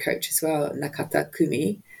head coach as well, Nakata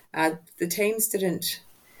Kumi. The teams didn't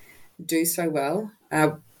do so well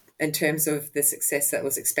in terms of the success that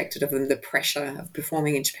was expected of them, the pressure of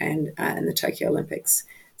performing in Japan in the Tokyo Olympics.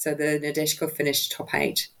 So the Nadeshiko finished top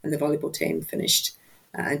 8 and the volleyball team finished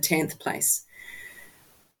in 10th place.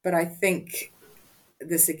 But I think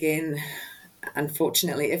this again,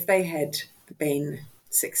 unfortunately, if they had been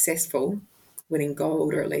successful, winning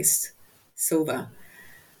gold or at least silver,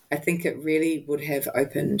 I think it really would have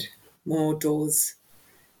opened more doors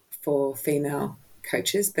for female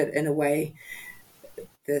coaches. But in a way,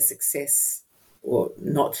 the success, or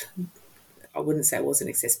not, I wouldn't say it wasn't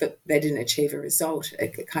a success, but they didn't achieve a result.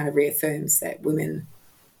 It kind of reaffirms that women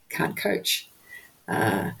can't coach.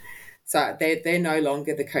 So they're no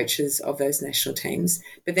longer the coaches of those national teams.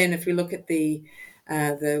 But then if we look at the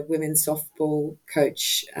women's softball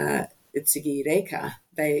coach, Utsugi Reika,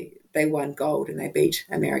 they won gold and they beat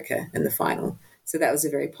America in the final. So that was a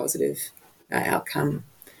very positive outcome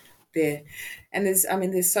there. And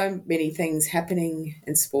there's so many things happening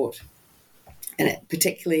in sport, and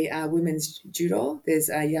particularly women's judo. There's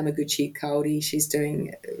Yamaguchi Kaori. She's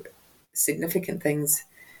doing significant things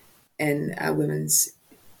in women's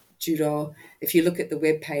judo. If you look at the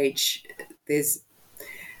web page, there's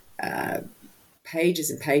pages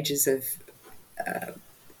and pages of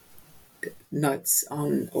notes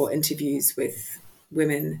on or interviews with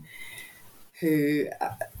women who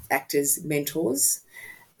act as mentors,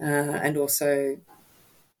 and also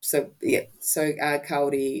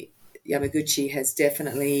Kaori Yamaguchi has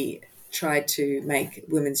definitely tried to make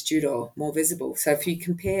women's judo more visible. So if you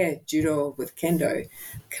compare judo with kendo,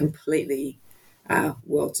 completely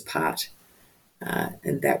worlds apart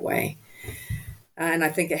in that way. And I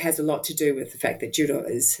think it has a lot to do with the fact that judo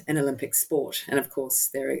is an Olympic sport. And of course,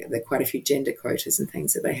 there are quite a few gender quotas and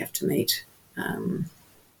things that they have to meet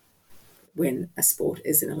when a sport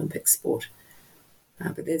is an Olympic sport.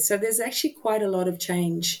 But there's actually quite a lot of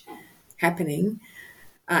change happening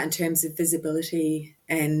in terms of visibility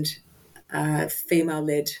and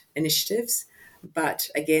female-led initiatives. But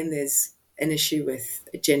again, there's an issue with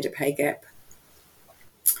a gender pay gap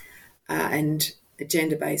and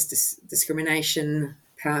gender-based discrimination,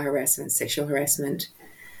 power harassment, sexual harassment.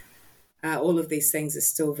 All of these things are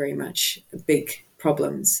still very much big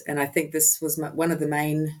problems. And I think this was one of the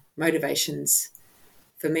main motivations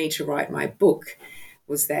for me to write my book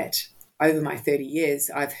was that over my 30 years,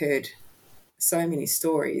 I've heard so many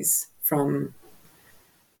stories from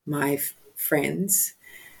my friends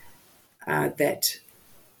that,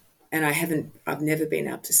 and I've never been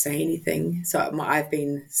able to say anything. So I've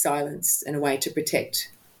been silenced in a way to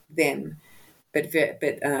protect them. But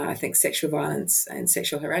I think sexual violence and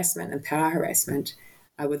sexual harassment and power harassment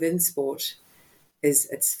within sport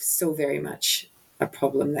it's still very much a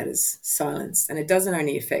problem that is silenced. And it doesn't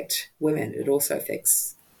only affect women, it also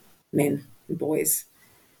affects men and boys.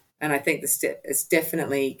 And I think it's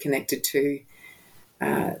definitely connected to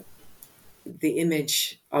the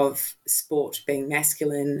image of sport being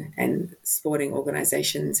masculine and sporting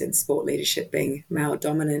organisations and sport leadership being male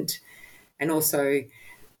dominant, and also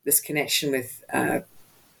this connection with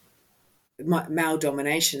male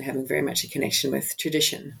domination having very much a connection with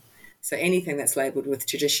tradition. So anything that's labelled with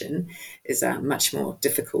tradition is much more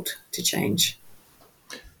difficult to change.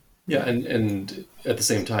 Yeah, and at the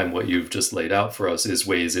same time, what you've just laid out for us is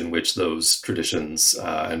ways in which those traditions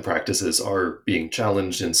and practices are being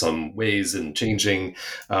challenged in some ways and changing,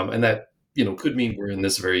 and that could mean we're in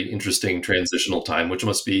this very interesting transitional time, which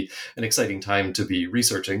must be an exciting time to be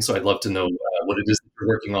researching. So I'd love to know what it is that you're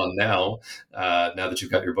working on now that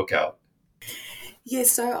you've got your book out.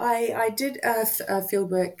 Yes, so I did a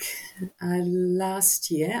field work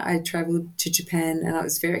last year. I travelled to Japan, and it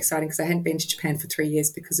was very exciting because I hadn't been to Japan for 3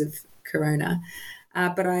 years because of Corona.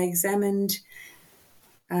 But I examined,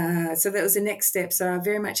 so that was the next step. So I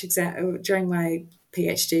very much during my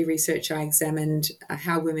PhD research, I examined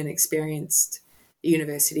how women experienced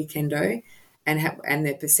university kendo and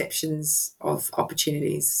their perceptions of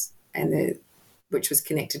opportunities, which was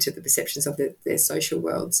connected to the perceptions of their social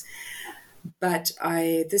worlds. But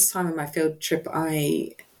this time on my field trip,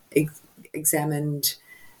 I examined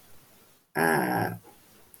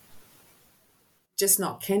just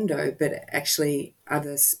not kendo, but actually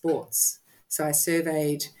other sports. So I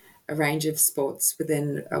surveyed a range of sports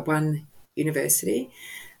within one university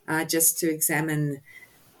just to examine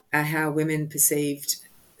how women perceived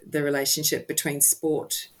the relationship between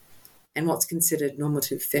sport and what's considered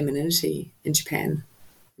normative femininity in Japan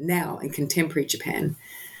now, in contemporary Japan.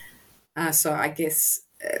 So I guess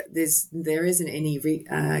there isn't any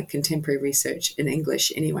contemporary research in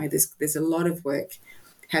English anyway. There's a lot of work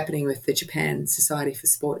happening with the Japan Society for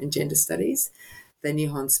Sport and Gender Studies, the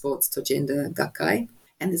Nihon Sports to Gender Gakkai,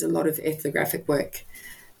 and there's a lot of ethnographic work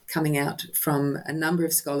coming out from a number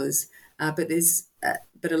of scholars.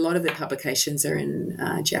 But a lot of the publications are in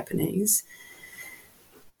Japanese.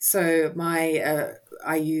 So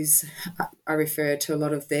I refer to a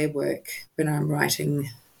lot of their work when I'm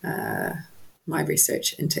writing my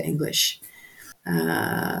research into English.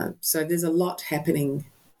 So there's a lot happening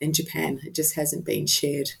in Japan. It just hasn't been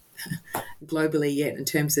shared globally yet in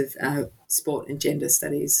terms of sport and gender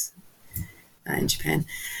studies in Japan.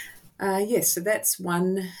 Yes, so that's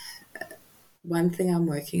one thing I'm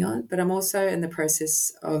working on, but I'm also in the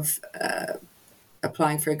process of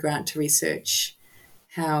applying for a grant to research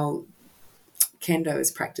how kendo is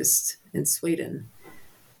practiced in Sweden.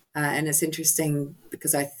 And it's interesting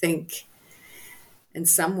because I think in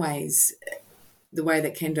some ways the way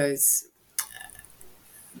that kendo's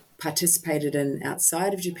participated in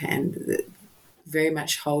outside of Japan very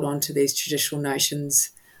much hold on to these traditional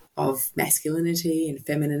notions of masculinity and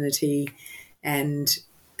femininity and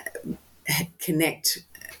connect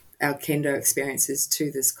our kendo experiences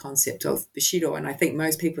to this concept of Bushido. And I think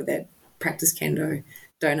most people that practice kendo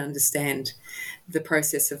don't understand the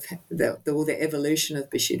process of the evolution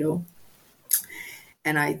of Bushido.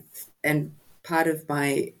 And part of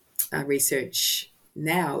my research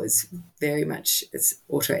now is very much it's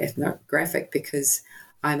autoethnographic because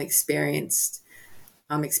I'm experiencing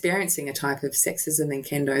a type of sexism in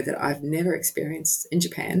kendo that I've never experienced in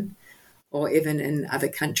Japan or even in other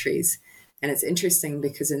countries. And it's interesting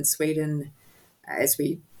because in Sweden,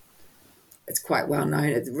 it's quite well known.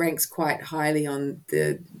 It ranks quite highly on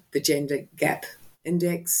the gender gap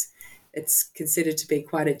index. It's considered to be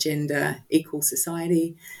quite a gender equal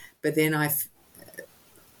society. But then I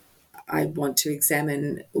want to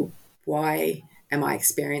examine why am I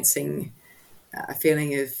experiencing a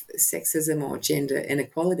feeling of sexism or gender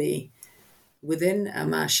inequality within a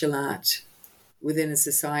martial art, within a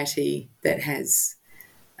society that has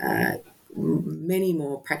many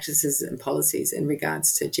more practices and policies in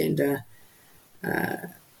regards to gender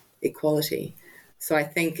equality. So I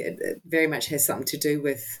think it very much has something to do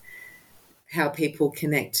with how people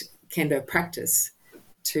connect kendo practice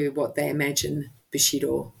to what they imagine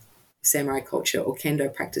Bushido, samurai culture, or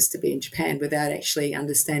kendo practice to be in Japan without actually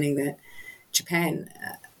understanding that Japan,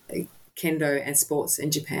 kendo and sports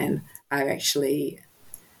in Japan are actually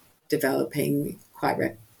developing quite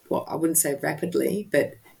well, I wouldn't say rapidly,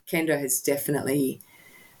 but kendo has definitely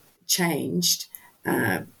changed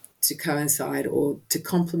to coincide or to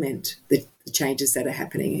complement the changes that are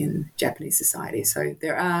happening in Japanese society. So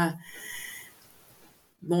there are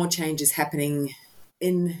more changes happening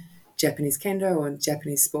in Japanese kendo or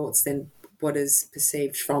Japanese sports than what is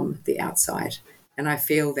perceived from the outside. And I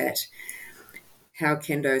feel that how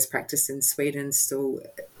kendo is practiced in Sweden still,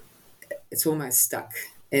 it's almost stuck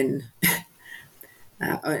in,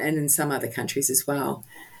 and in some other countries as well.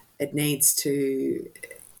 It needs to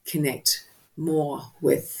connect more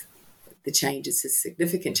with the changes, the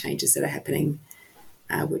significant changes that are happening,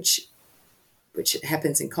 which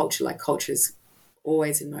happens in culture. Like, culture is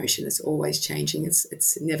always in motion, it's always changing,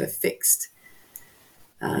 it's never fixed.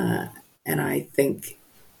 And I think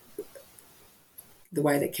the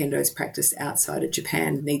way that kendo is practiced outside of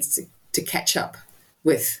Japan needs to catch up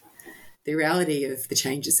with the reality of the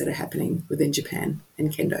changes that are happening within Japan in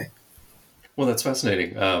kendo. Well, that's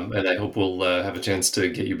fascinating. And I hope we'll have a chance to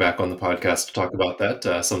get you back on the podcast to talk about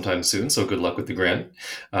that sometime soon. So good luck with the grant.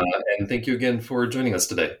 And thank you again for joining us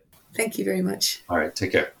today. Thank you very much. All right.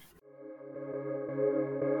 Take care.